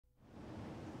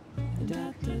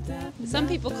Some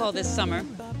people call this summer,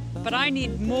 but I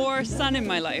need more sun in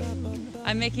my life.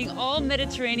 I'm making all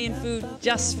Mediterranean food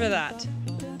just for that.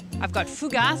 I've got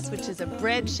fougasse, which is a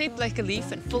bread shaped like a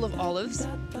leaf and full of olives,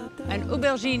 an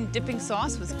aubergine dipping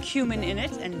sauce with cumin in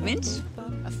it and mint,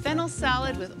 a fennel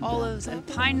salad with olives and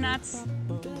pine nuts,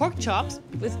 pork chops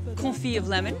with confit of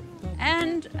lemon,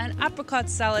 and an apricot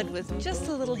salad with just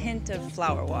a little hint of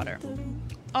flower water.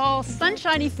 All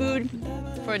sunshiny food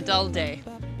for a dull day.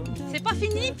 C'est pas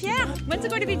fini, Pierre. When's it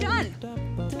going to be done?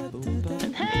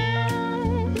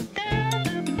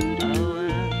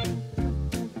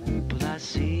 Will I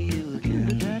see you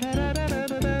again?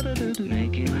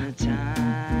 Making the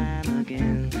time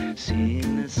again,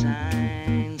 seeing the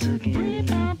signs again.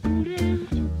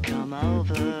 Come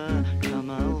over,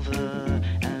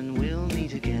 and we'll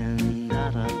meet again. Da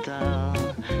da da,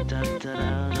 da da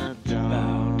da da.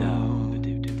 Bow down,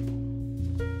 do do.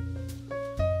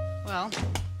 Well,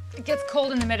 it gets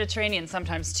cold in the Mediterranean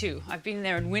sometimes too. I've been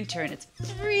there in winter and it's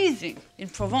freezing in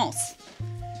Provence.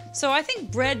 So I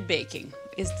think bread baking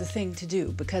is the thing to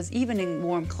do because even in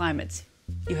warm climates,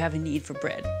 you have a need for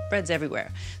bread. Bread's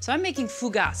everywhere. So I'm making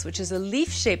fougasse, which is a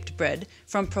leaf-shaped bread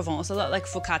from Provence, a lot like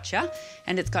focaccia,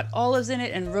 and it's got olives in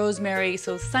it and rosemary,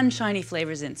 so sunshiny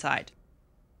flavors inside.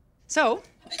 So,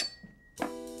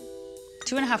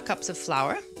 2.5 cups of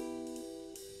flour.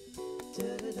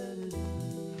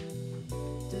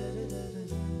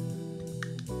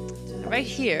 Right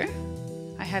here,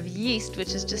 I have yeast,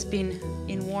 which has just been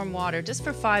in warm water just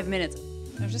for 5 minutes.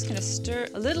 I'm just going to stir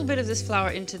a little bit of this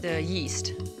flour into the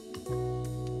yeast.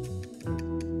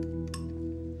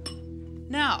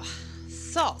 Now,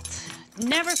 salt.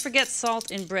 Never forget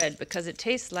salt in bread because it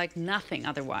tastes like nothing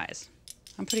otherwise.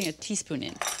 I'm putting a teaspoon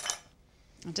in.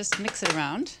 I'll just mix it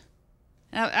around.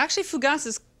 Now, actually, fougasse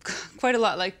is quite a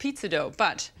lot like pizza dough,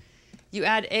 but you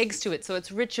add eggs to it, so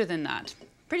it's richer than that.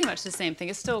 Pretty much the same thing.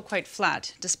 It's still quite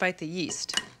flat, despite the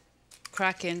yeast.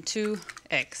 Crack in 2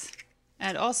 eggs.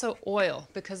 And also oil,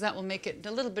 because that will make it,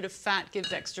 a little bit of fat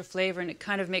gives extra flavor and it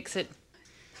kind of makes it,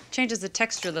 changes the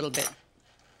texture a little bit.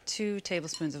 2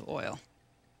 tablespoons of oil.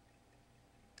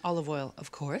 Olive oil,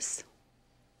 of course.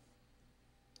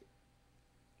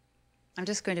 I'm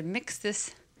just going to mix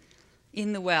this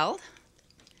in the well,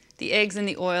 the eggs and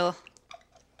the oil.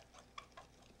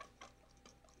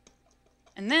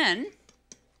 And then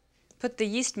put the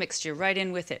yeast mixture right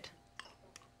in with it.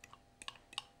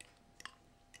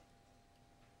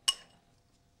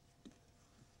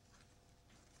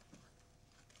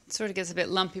 It sort of gets a bit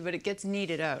lumpy, but it gets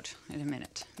kneaded out in a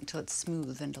minute until it's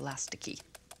smooth and elasticy.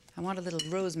 I want a little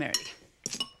rosemary.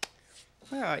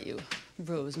 Where are you,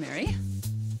 rosemary?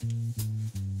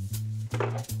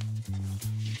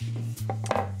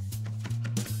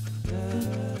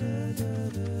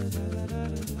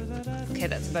 Okay,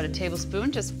 that's about a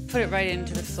tablespoon. Just put it right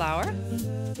into the flour.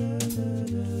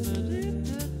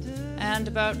 And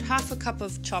about 1/2 cup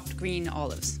of chopped green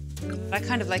olives. I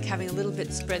kind of like having a little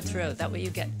bit spread throughout. That way you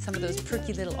get some of those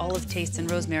perky little olive tastes and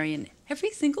rosemary in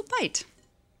every single bite.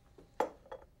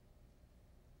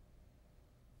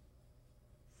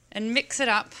 And mix it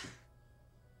up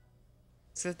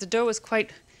so that the dough is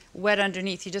quite wet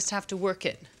underneath. You just have to work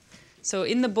it. So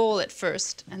in the bowl at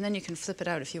first, and then you can flip it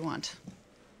out if you want.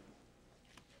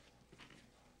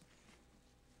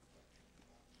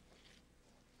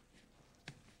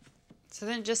 So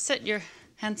then just set your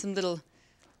handsome little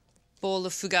bowl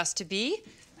of fougasse to be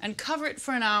and cover it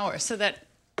for an hour so that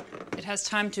it has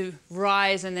time to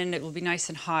rise and then it will be nice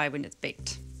and high when it's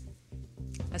baked.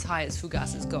 As high as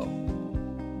fougasses go.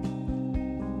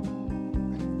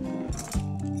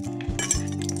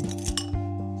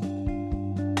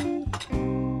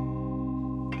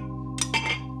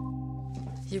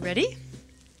 You ready?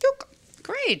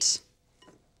 Great.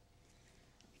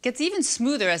 It gets even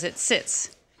smoother as it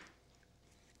sits.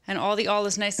 And all the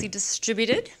olives nicely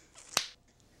distributed.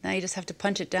 Now you just have to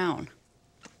punch it down.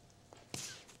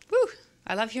 Woo!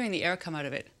 I love hearing the air come out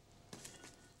of it.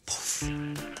 Poof.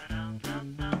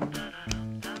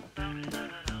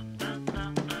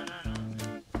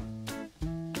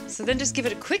 So then just give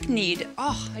it a quick knead.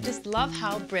 Oh, I just love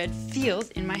how bread feels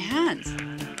in my hands.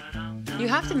 You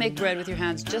have to make bread with your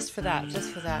hands just for that,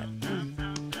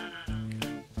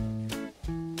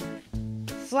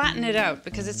 Flatten it out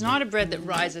because it's not a bread that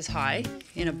rises high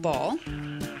in a ball.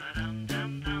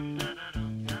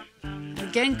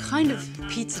 Again, kind of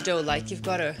pizza dough-like, you've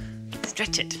got to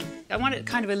stretch it. I want it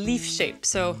kind of a leaf shape,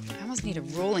 so I almost need a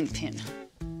rolling pin.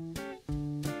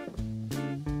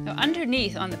 Now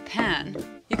underneath on the pan,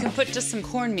 you can put just some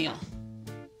cornmeal.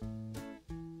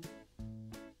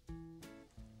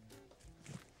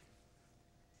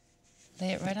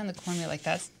 lay it right on the cornmeal like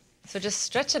that. So just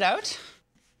stretch it out.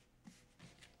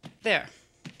 There.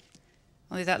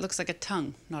 Only that looks like a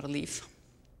tongue, not a leaf.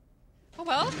 Oh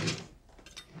well.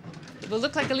 It will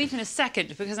look like a leaf in a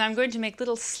second because I'm going to make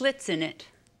little slits in it.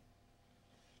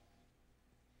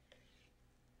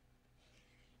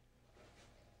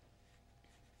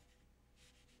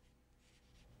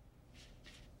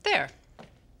 There.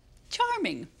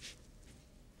 Charming.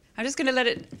 I'm just going to let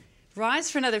it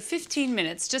rise for another 15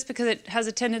 minutes just because it has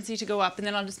a tendency to go up, and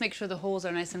then I'll just make sure the holes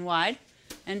are nice and wide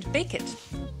and bake it.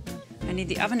 I need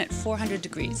the oven at 400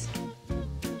 degrees.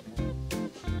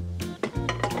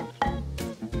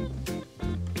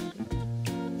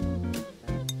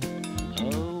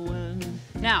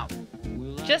 Now,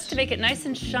 just to make it nice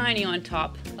and shiny on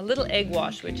top, a little egg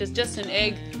wash, which is just an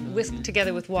egg whisked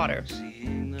together with water.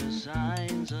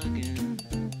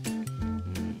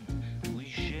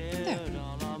 There.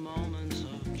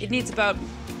 It needs about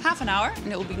half an hour,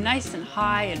 and it will be nice and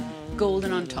high and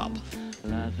golden on top.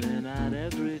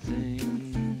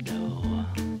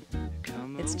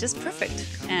 It's just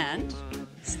perfect, and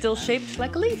still shaped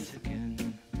like a leaf.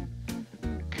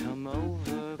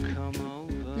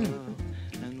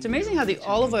 It's amazing how the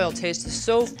olive oil taste is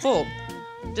so full.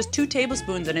 Just 2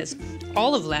 tablespoons and it's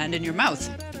olive land in your mouth.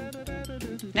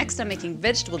 Next, I'm making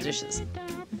vegetable dishes.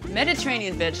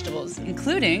 Mediterranean vegetables,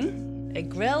 including a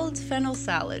grilled fennel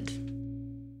salad.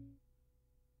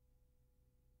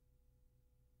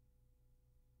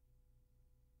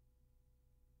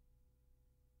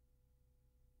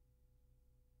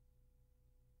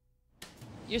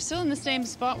 You're still in the same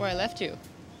spot where I left you.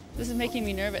 This is making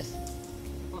me nervous.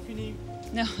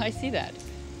 No, I see that.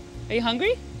 Are you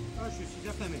hungry? Je suis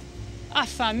affamé.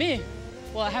 Affamé?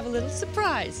 Well, I have a little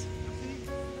surprise.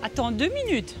 Attends 2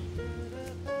 minutes.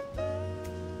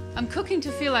 I'm cooking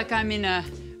to feel like I'm in a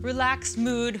relaxed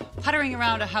mood, puttering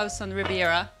around a house on the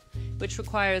Riviera, which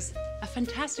requires a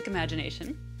fantastic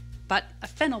imagination, but a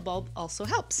fennel bulb also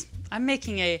helps. I'm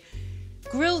making a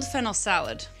grilled fennel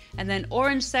salad, and then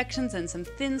orange sections and some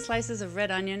thin slices of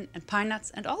red onion and pine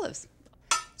nuts and olives.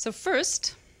 So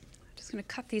first, I'm just going to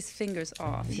cut these fingers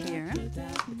off here,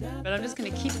 but I'm just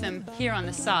going to keep them here on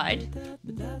the side.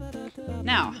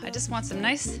 Now, I just want some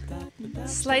nice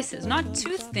slices, not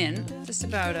too thin, just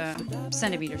about a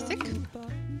centimeter thick.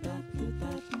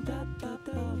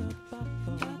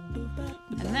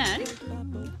 And then,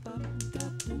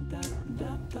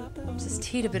 just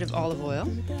heat a bit of olive oil.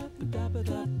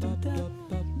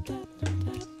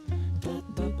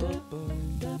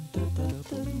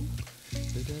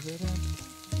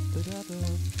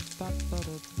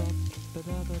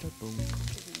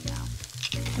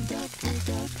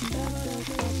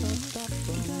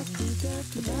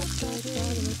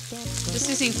 Just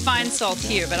using fine salt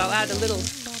here, but I'll add a little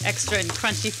extra in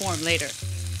crunchy form later.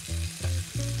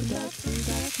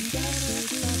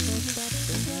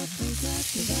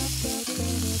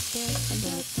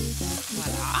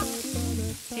 Voila.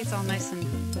 See, it's all nice and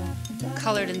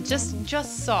colored and just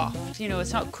soft. You know,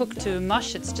 it's not cooked to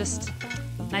mush, it's just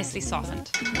nicely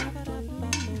softened.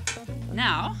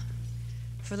 Now,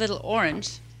 for a little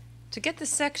orange, to get the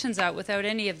sections out without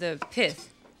any of the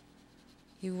pith,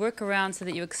 you work around so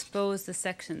that you expose the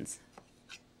sections.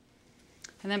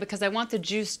 And then because I want the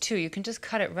juice too, you can just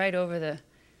cut it right over the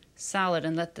salad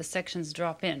and let the sections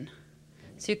drop in.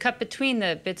 So you cut between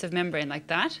the bits of membrane like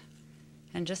that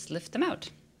and just lift them out.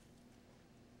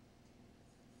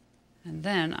 And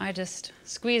then I just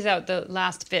squeeze out the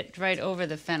last bit right over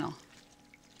the fennel.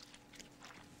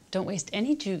 Don't waste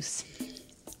any juice.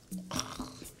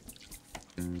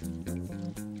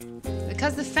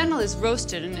 Because the fennel is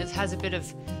roasted and it has a bit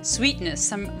of sweetness,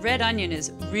 some red onion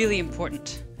is really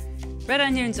important. Red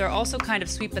onions are also kind of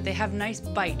sweet, but they have nice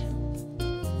bite.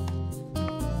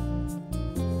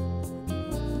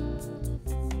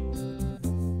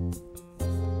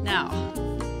 Now,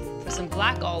 for some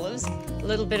black olives, a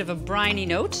little bit of a briny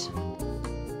note.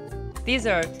 These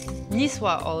are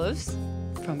Niçoise olives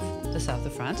from the south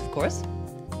of France, of course.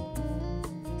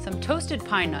 Some toasted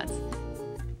pine nuts.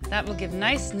 That will give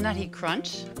nice nutty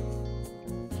crunch.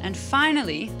 And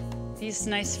finally, these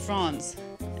nice fronds,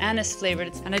 anise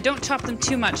flavored. And I don't chop them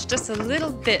too much, just a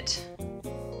little bit.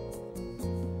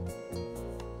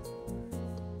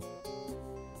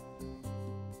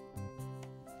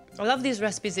 I love these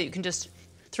recipes that you can just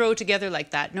throw together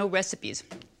like that, no recipes.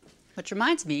 Which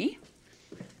reminds me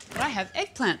that I have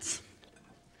eggplants.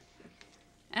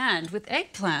 And with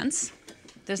eggplants,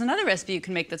 there's another recipe you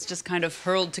can make that's just kind of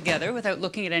hurled together without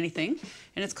looking at anything,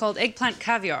 and it's called eggplant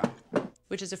caviar,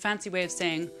 which is a fancy way of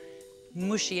saying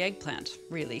mushy eggplant,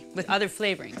 really, with other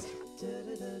flavorings.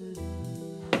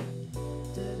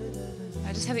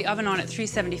 I just have the oven on at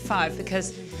 375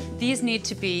 because these need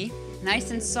to be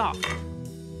nice and soft.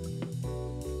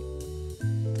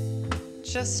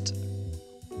 Just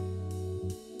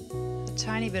a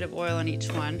tiny bit of oil on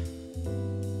each one.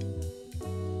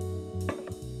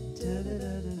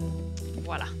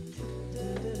 Voila.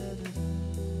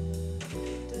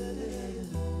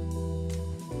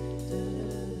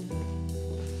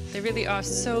 They really are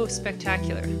so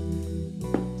spectacular.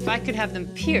 If I could have them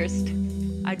pierced,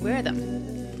 I'd wear them.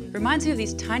 Reminds me of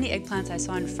these tiny eggplants I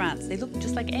saw in France. They look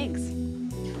just like eggs.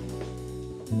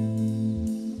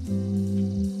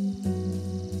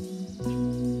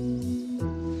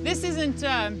 This isn't,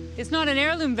 it's not an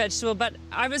heirloom vegetable, but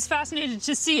I was fascinated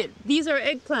to see it. These are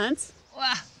eggplants.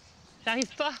 Ouah,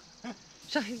 j'arrive pas.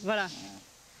 Voilà.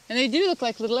 And they do look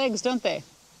like little eggs, don't they?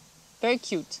 Very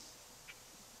cute.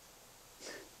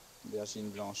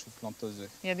 Aubergine blanche ou planteuse.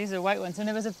 Yeah, these are white ones. And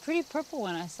there was a pretty purple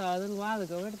one I saw a little while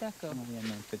ago. Where did that go? Il y en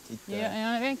a une petite. Il y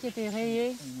en avait un qui était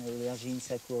rayé. Une aubergine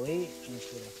sakourée.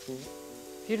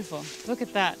 Beautiful. Look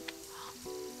at that.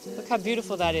 Look how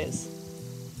beautiful that is.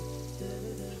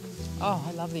 Oh,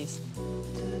 I love these.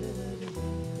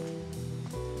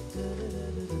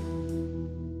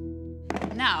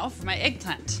 Now for my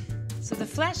eggplant. So the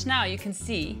flesh now you can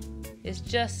see is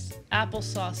just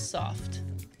applesauce soft.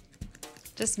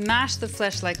 Just mash the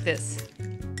flesh like this.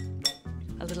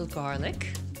 A little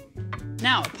garlic.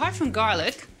 Now, apart from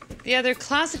garlic, the other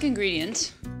classic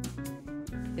ingredient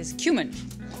is cumin.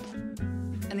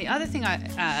 And the other thing I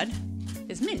add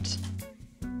is mint.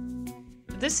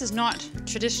 This is not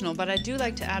traditional, but I do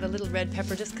like to add a little red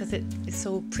pepper just because it is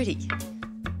so pretty.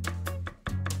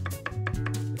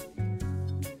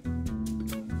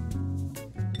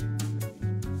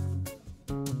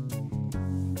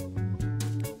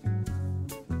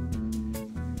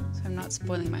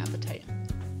 Spoiling my appetite.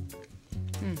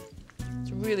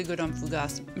 It's really good on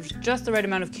fougasse. It's just the right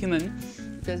amount of cumin.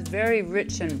 It's very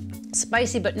rich and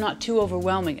spicy, but not too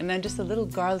overwhelming. And then just a little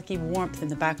garlicky warmth in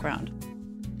the background.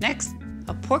 Next,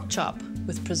 a pork chop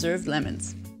with preserved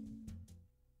lemons.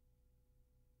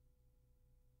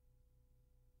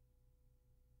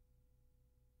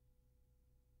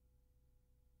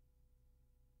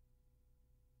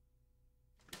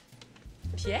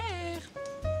 Pierre!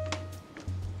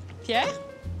 Pierre?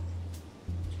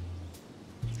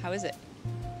 How is it?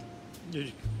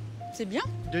 Délicieux. C'est bien?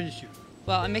 Délicieux.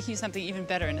 Well, I'm making you something even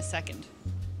better in a second.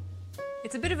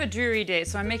 It's a bit of a dreary day,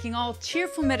 so I'm making all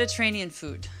cheerful Mediterranean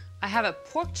food. I have a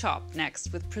pork chop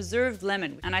next with preserved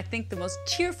lemon, and I think the most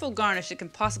cheerful garnish it can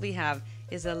possibly have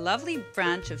is a lovely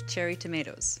branch of cherry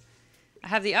tomatoes. I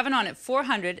have the oven on at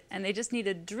 400, and they just need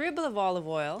a dribble of olive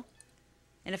oil,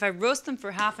 and if I roast them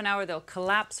for half an hour, they'll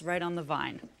collapse right on the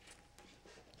vine.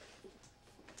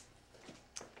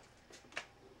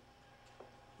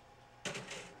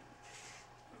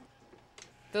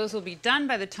 Those will be done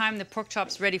by the time the pork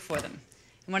chop's ready for them.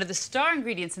 And one of the star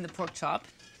ingredients in the pork chop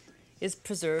is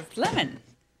preserved lemon.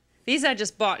 These I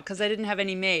just bought because I didn't have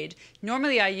any made.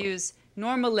 Normally I use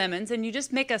normal lemons, and you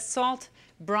just make a salt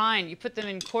brine. You put them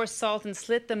in coarse salt and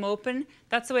slit them open.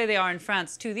 That's the way they are in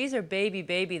France too. These are baby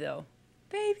though.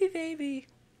 Baby.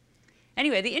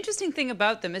 Anyway, the interesting thing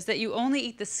about them is that you only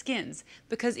eat the skins,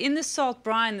 because in the salt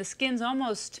brine, the skins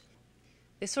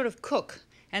they sort of cook.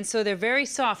 And so they're very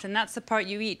soft, and that's the part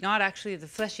you eat, not actually the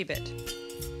fleshy bit.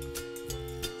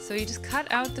 So you just cut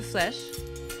out the flesh.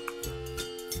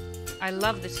 I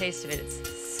love the taste of it. It's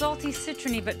salty,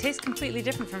 citrony, but tastes completely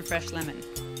different from fresh lemon.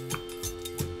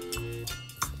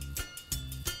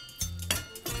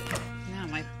 Now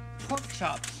my pork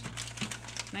chops.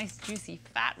 Nice, juicy,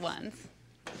 fat ones.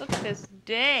 Look at this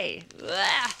day.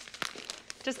 Ugh.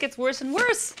 Just gets worse and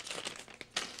worse.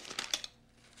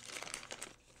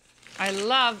 I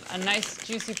love a nice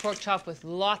juicy pork chop with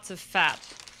lots of fat.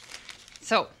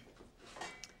 So,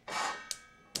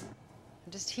 I'm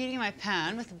just heating my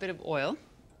pan with a bit of oil,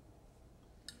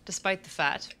 despite the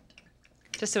fat,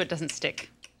 just so it doesn't stick.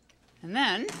 And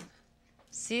then,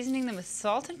 seasoning them with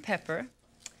salt and pepper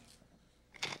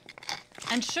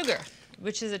and sugar,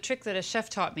 which is a trick that a chef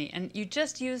taught me. And you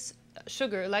just use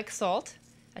sugar like salt,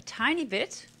 a tiny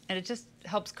bit, and it just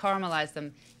helps caramelize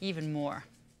them even more.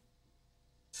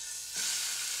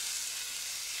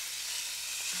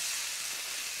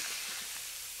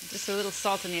 Just a little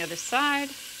salt on the other side.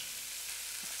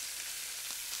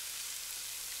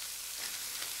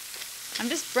 I'm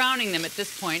just browning them at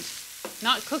this point,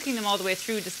 not cooking them all the way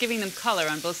through, just giving them color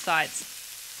on both sides.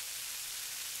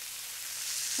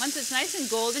 Once it's nice and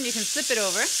golden, you can flip it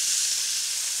over.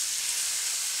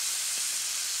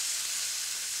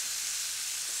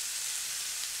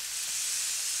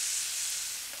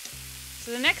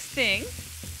 So the next thing,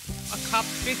 a cup,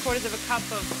 3/4 of a cup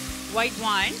of white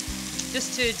wine,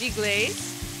 just to deglaze,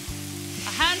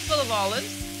 a handful of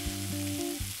olives,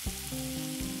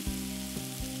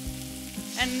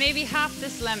 and maybe half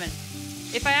this lemon.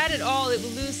 If I add it all, it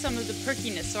will lose some of the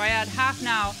perkiness, so I add half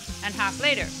now and half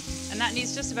later. And that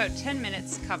needs just about 10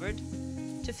 minutes covered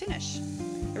to finish.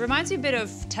 It reminds me a bit of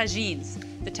tagines,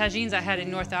 the tagines I had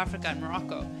in North Africa and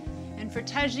Morocco. And for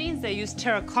tagines, they use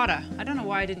terracotta. I don't know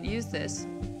why I didn't use this.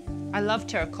 I love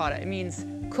terracotta. It means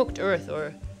cooked earth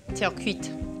or terre cuite.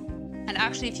 And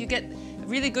actually, if you get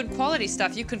really good quality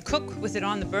stuff, you can cook with it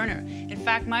on the burner. In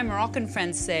fact, my Moroccan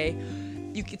friends say,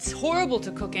 it's horrible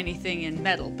to cook anything in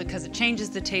metal because it changes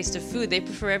the taste of food. They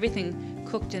prefer everything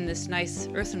cooked in this nice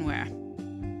earthenware.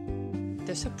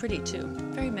 They're so pretty too,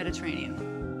 very Mediterranean.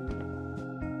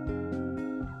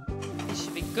 These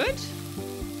should be good.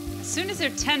 As soon as they're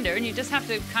tender, and you just have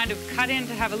to kind of cut in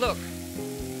to have a look,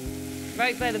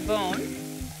 right by the bone,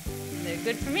 they're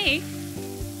good for me.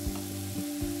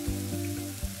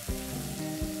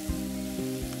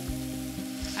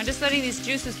 I'm just letting these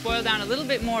juices boil down a little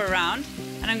bit more around,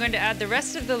 and I'm going to add the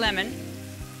rest of the lemon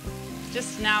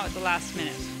just now at the last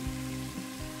minute.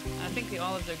 I think the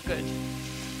olives are good.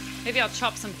 Maybe I'll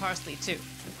chop some parsley too.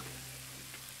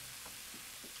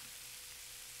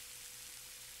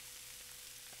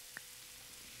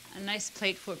 A nice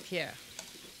plate for Pierre.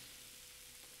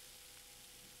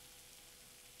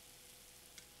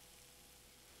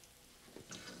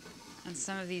 And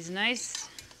some of these nice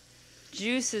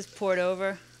juices poured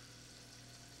over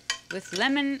with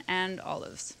lemon and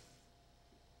olives.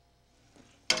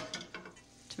 To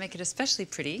make it especially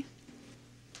pretty,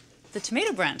 the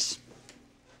tomato branch,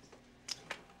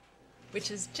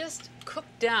 which is just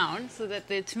cooked down so that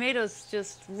the tomatoes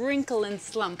just wrinkle and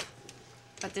slump,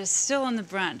 but they're still on the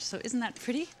branch. So isn't that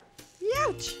pretty?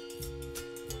 Youch!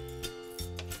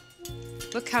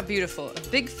 Look how beautiful. A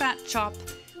big fat chop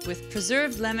with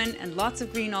preserved lemon and lots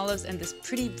of green olives and this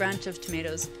pretty branch of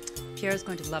tomatoes. Pierre's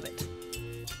going to love it.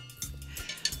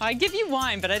 I give you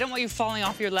wine, but I don't want you falling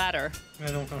off your ladder.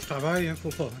 Donc quand je travaille, faut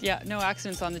pas. Yeah, no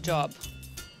accidents on the job.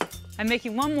 I'm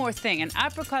making one more thing, an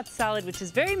apricot salad, which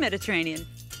is very Mediterranean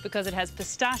because it has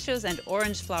pistachios and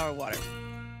orange flower water.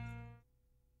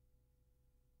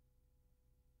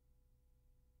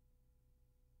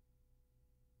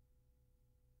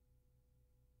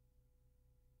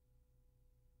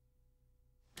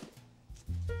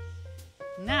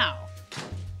 Now,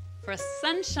 for a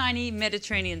sunshiny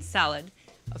Mediterranean salad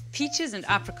of peaches and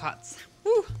apricots.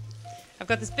 Woo! I've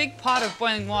got this big pot of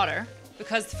boiling water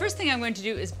because the first thing I'm going to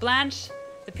do is blanch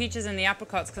the peaches and the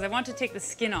apricots because I want to take the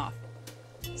skin off.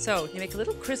 So you make a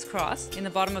little crisscross in the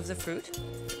bottom of the fruit.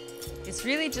 It's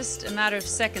really just a matter of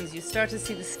seconds. You start to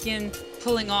see the skin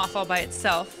pulling off all by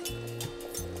itself.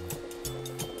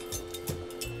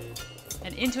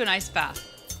 And into an ice bath.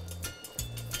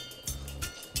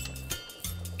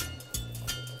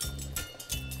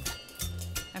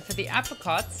 And for the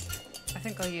apricots, I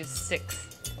think I'll use 6.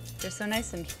 They're so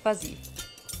nice and fuzzy.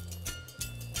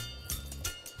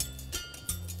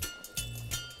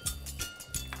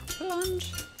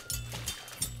 Plunge.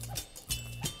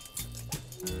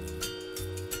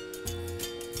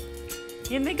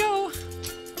 In they go.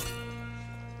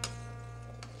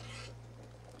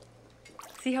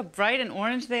 See how bright and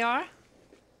orange they are?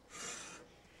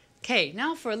 Okay,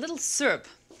 now for a little syrup,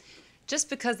 just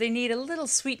because they need a little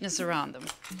sweetness around them.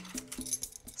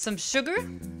 Some sugar,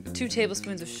 2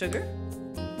 tablespoons of sugar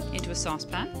into a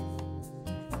saucepan,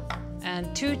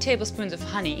 and 2 tablespoons of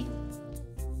honey,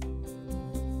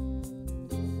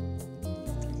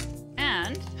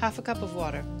 and half a cup of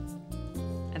water.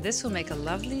 And this will make a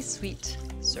lovely sweet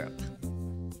syrup.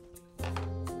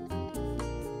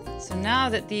 So now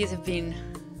that these have been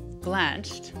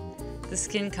blanched, the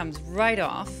skin comes right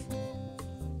off.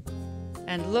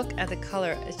 And look at the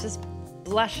color, it's just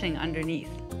blushing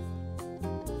underneath.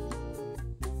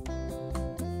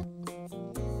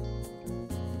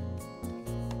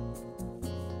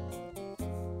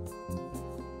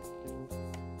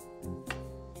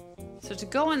 So to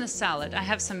go on the salad, I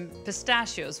have some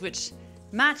pistachios, which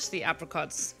match the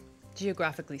apricots,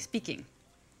 geographically speaking.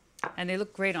 And they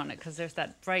look great on it because there's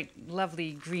that bright,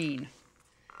 lovely green,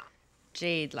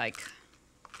 jade-like.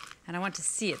 And I want to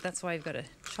see it, that's why I've got to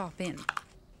chop in.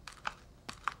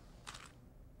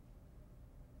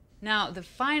 Now, the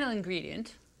final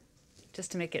ingredient,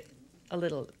 just to make it a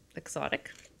little exotic,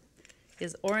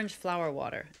 is orange flower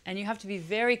water. And you have to be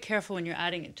very careful when you're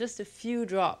adding it, just a few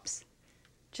drops,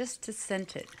 just to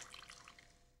scent it.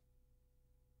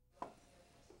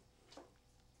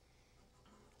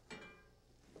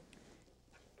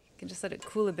 You can just just let it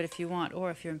cool a bit if you want, or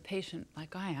if you're impatient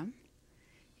like I am,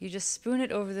 you just spoon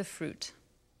it over the fruit.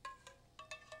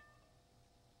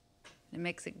 It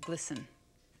makes it glisten.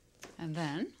 And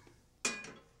then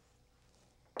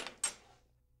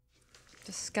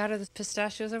just scatter the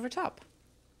pistachios over top.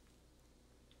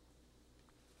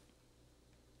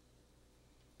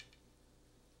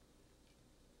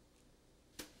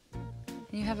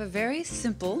 And you have a very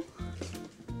simple,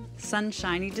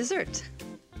 sunshiny dessert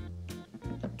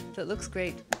that looks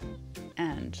great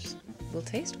and will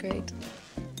taste great.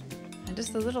 And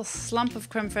just a little slump of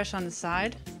creme fraiche on the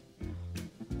side.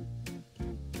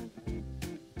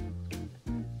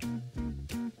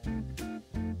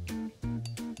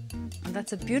 And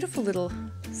that's a beautiful little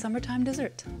summertime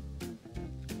dessert.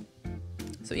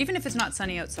 So even if it's not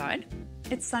sunny outside,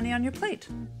 it's sunny on your plate.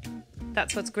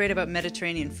 That's what's great about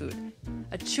Mediterranean food.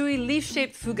 A chewy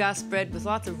leaf-shaped fougasse bread with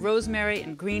lots of rosemary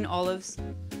and green olives,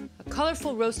 a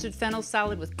colorful roasted fennel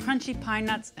salad with crunchy pine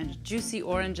nuts and juicy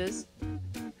oranges,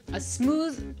 a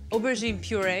smooth aubergine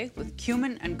puree with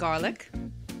cumin and garlic,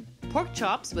 pork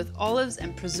chops with olives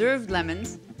and preserved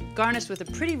lemons, garnished with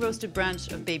a pretty roasted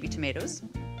branch of baby tomatoes,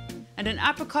 and an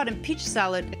apricot and peach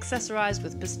salad accessorized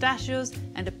with pistachios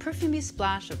and a perfumey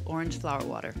splash of orange flower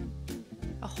water.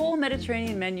 A whole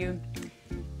Mediterranean menu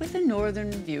with a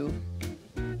northern view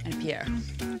and Pierre.